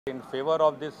in favor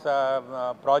of this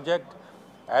project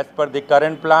as per the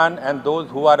current plan and those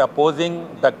who are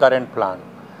opposing the current plan.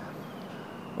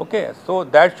 Okay, so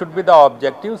that should be the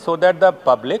objective so that the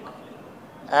public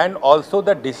and also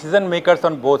the decision makers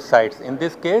on both sides, in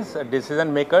this case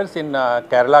decision makers in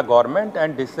Kerala government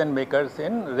and decision makers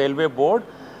in railway board,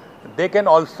 they can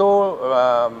also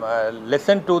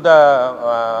listen to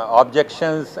the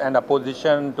objections and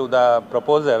opposition to the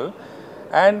proposal,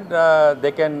 and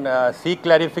they can seek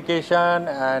clarification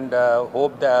and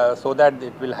hope that, so that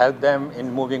it will help them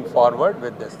in moving forward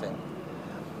with this thing.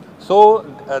 So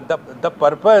the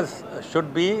purpose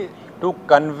should be to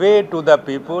convey to the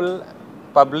people,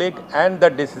 public and the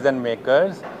decision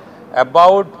makers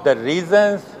about the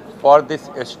reasons for this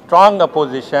strong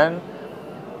opposition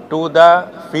to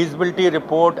the feasibility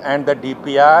report and the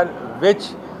DPR,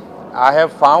 which I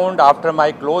have found after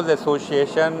my close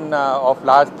association of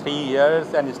last 3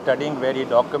 years and studying various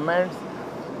documents,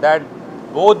 that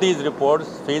both these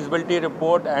reports, feasibility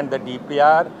report and the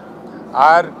DPR,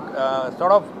 are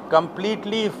sort of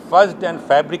completely fudged and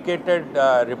fabricated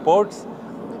reports,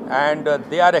 and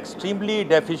they are extremely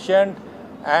deficient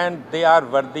and they are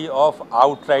worthy of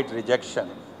outright rejection.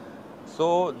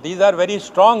 So these are very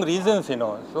strong reasons,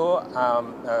 So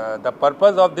the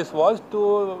purpose of this was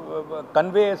to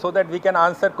convey so that we can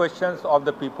answer questions of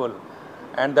the people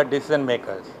and the decision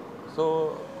makers.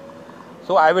 So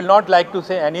I will not like to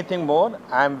say anything more.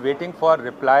 I am waiting for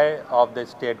reply of the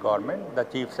state government, the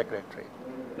chief secretary.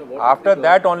 After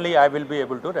that only I will be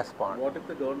able to respond. What if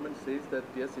the government says that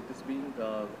yes, it is being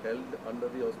held under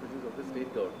the auspices of the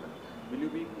state government? Will you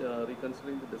be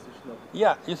reconsidering the decision of?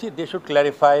 Yeah, you see, they should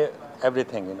clarify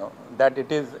everything, that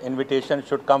it is invitation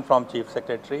should come from chief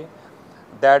secretary,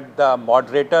 that the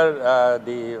moderator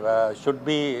should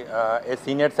be a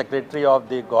senior secretary of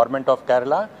the government of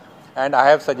Kerala, and I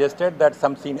have suggested that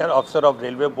some senior officer of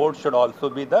railway board should also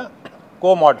be the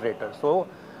co-moderator. So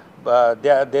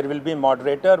there will be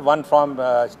moderator, one from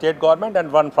state government and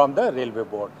one from the railway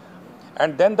board.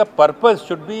 And then the purpose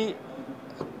should be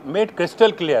made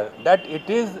crystal clear, that it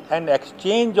is an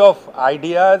exchange of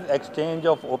ideas, exchange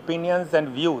of opinions and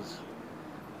views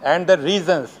and the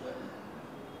reasons.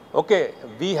 Okay,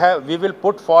 we will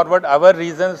put forward our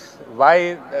reasons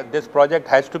why this project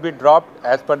has to be dropped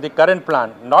as per the current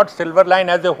plan, not Silver Line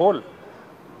as a whole.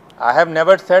 I have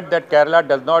never said that Kerala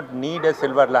does not need a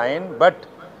Silver Line, but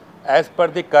as per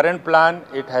the current plan,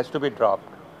 it has to be dropped.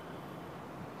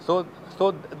 So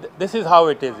this is how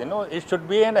it is, It should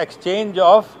be an exchange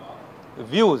of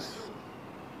views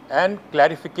and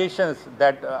clarifications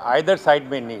that either side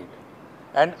may need.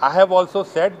 And I have also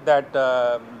said that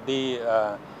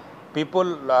the people,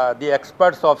 the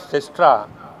experts of Sistra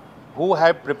who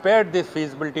have prepared this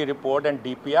feasibility report and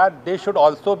DPR, they should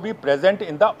also be present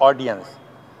in the audience,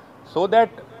 so that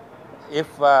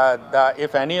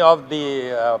if any of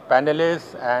the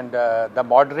panelists and the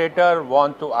moderator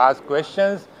want to ask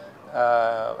questions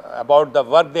about the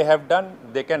work they have done,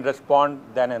 they can respond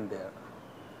then and there.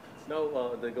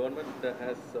 Now, the government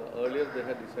has, earlier they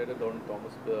had decided on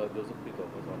Joseph P.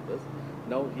 Thomas on this.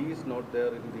 Now, he is not there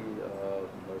in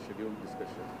the scheduled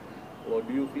discussion. Or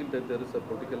do you feel that there is a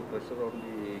political pressure on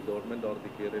the government or the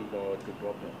KRL to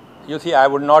drop him? You see, I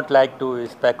would not like to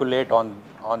speculate on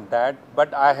that,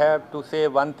 but I have to say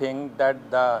one thing,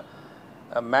 that the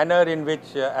manner in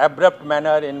which, abrupt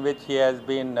manner in which he has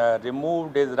been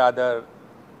removed is rather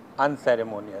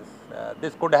unceremonious.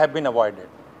 This could have been avoided.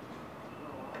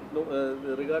 No,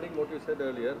 regarding what you said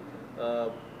earlier,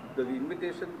 the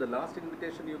invitation, the last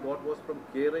invitation you got was from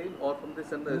KRL or from the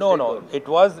Central? No. It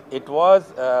was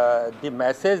the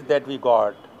message that we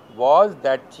got was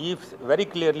that very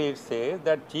clearly it says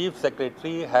that Chief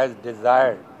Secretary has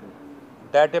desired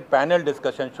that a panel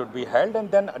discussion should be held,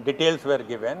 and then details were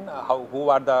given, who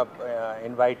are the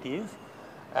invitees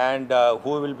and who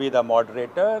will be the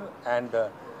moderator, and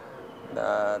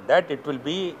that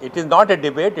it is not a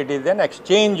debate, it is an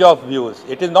exchange of views.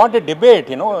 It is not a debate,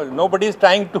 nobody is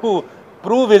trying to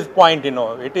prove his point,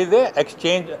 it is a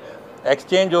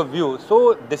exchange of views.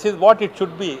 So this is what it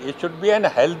should be. It should be an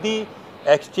healthy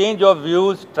exchange of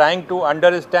views, trying to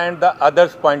understand the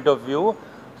other's point of view,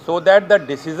 so that the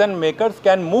decision makers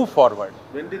can move forward.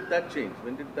 When did that change?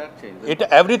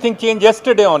 Everything changed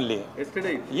yesterday only.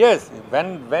 Yesterday? Yes,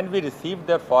 when we received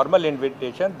the formal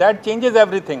invitation, that changes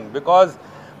everything, because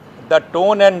the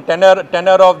tone and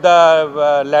tenor of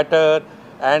the letter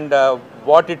and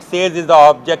what it says is the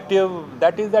objective,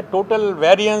 that is the total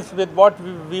variance with what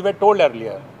we were told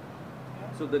earlier.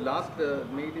 So the last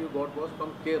mail you got was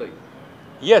from KRL?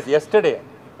 Yes, yesterday.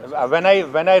 When I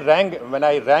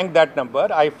rang that number,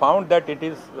 I found that it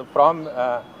is from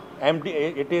MD,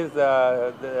 it is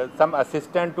some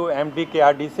assistant to MD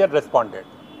KRDCL responded.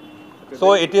 Okay,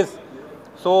 So it is,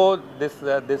 so this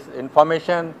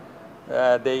information,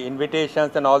 the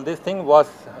invitations and all this thing was,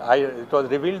 it was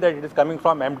revealed that it is coming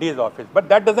from MD's office. But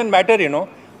that doesn't matter, you know.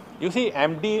 You see,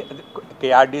 MD,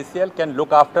 KRDCL can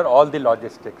look after all the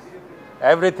logistics,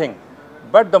 everything.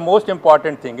 But the most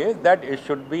important thing is that it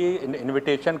should be, an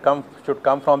invitation should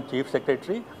come from Chief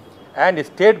Secretary, and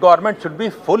state government should be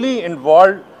fully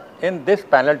involved in this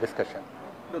panel discussion.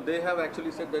 No, they have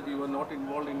actually said that you were not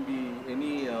involved in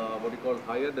any what you call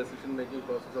higher decision making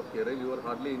process of KRL. You were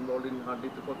hardly involved in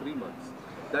for 3 months.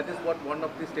 That is what one of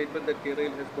the statements that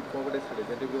KRL has put forward yesterday,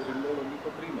 that you were involved only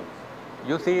for 3 months.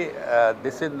 You see,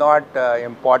 this is not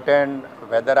important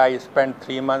whether I spent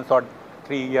 3 months or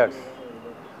 3 years.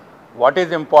 What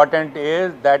is important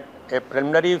is that a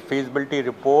preliminary feasibility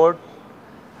report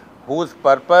whose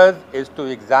purpose is to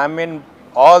examine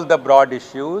all the broad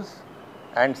issues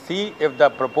and see if the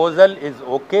proposal is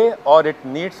okay or it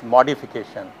needs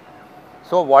modification.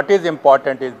 So what is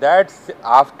important is that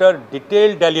after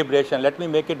detailed deliberation, let me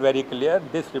make it very clear,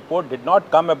 this report did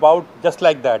not come about just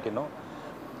like that, you know.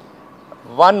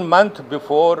 1 month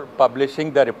before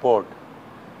publishing the report,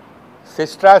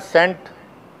 Sistra sent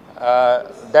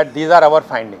that these are our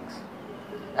findings.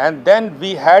 And then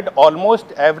we had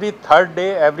almost every third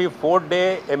day, every fourth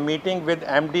day, a meeting with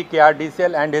MD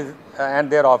KRDCL and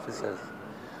their officers.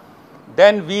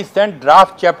 Then we sent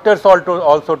draft chapters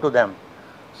also to them,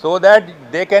 so that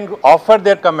they can offer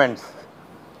their comments.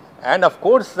 And of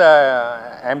course,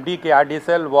 MD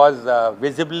KRDCL was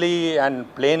visibly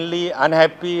and plainly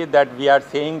unhappy that we are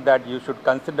saying that you should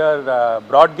consider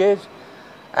broad gauge,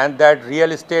 and that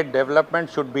real estate development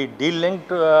should be de-linked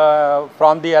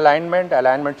from the alignment.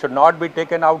 Alignment should not be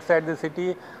taken outside the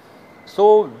city.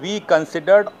 So we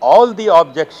considered all the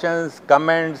objections,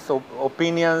 comments,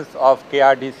 opinions of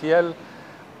KRDCL,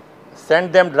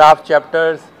 sent them draft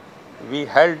chapters. We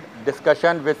held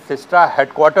discussion with Sistra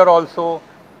headquarter also,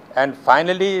 and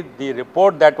finally the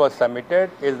report that was submitted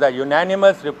is the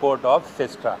unanimous report of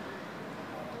Sistra.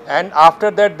 And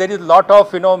after that, there is a lot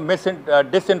of, you know,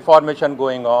 disinformation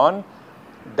going on.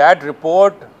 That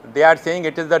report, they are saying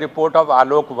it is the report of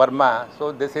Alok Verma.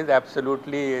 So this is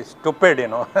absolutely stupid, you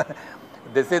know.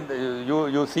 This is,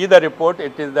 you see the report,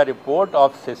 it is the report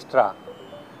of Sistra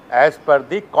as per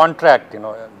the contract, you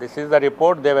know. This is the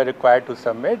report they were required to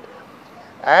submit.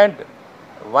 And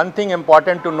one thing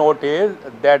important to note is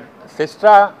that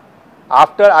Sistra,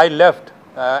 after I left,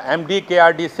 MD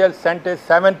KRDCL sent a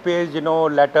 7-page, you know,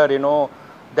 letter, you know,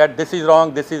 that this is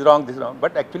wrong, this is wrong, this is wrong.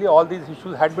 But actually all these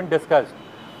issues had been discussed.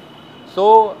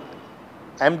 So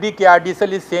MD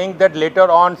KRDCL is saying that later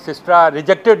on Sistra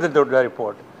rejected the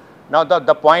report. Now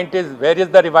the point is, where is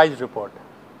the revised report?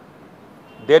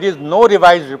 There is no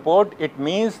revised report. It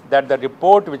means that the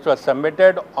report which was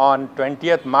submitted on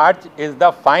 20th March is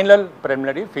the final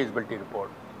preliminary feasibility report.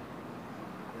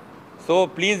 So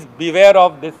please beware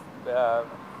of this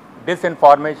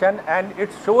disinformation, and it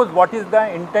shows what is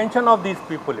the intention of these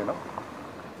people, you know.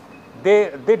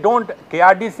 They don't,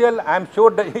 KRDCL, I am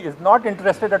sure is not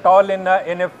interested at all in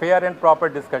a fair and proper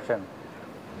discussion.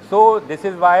 So this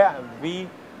is why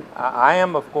I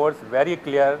am of course very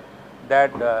clear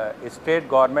that state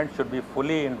government should be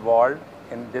fully involved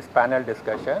in this panel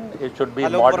discussion. It should be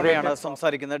moderated.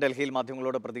 സംസാരിക്കുന്നത് ഡൽഹിയിൽ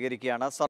മാധ്യമങ്ങളോട് പ്രതികരിക്കുകയാണ്.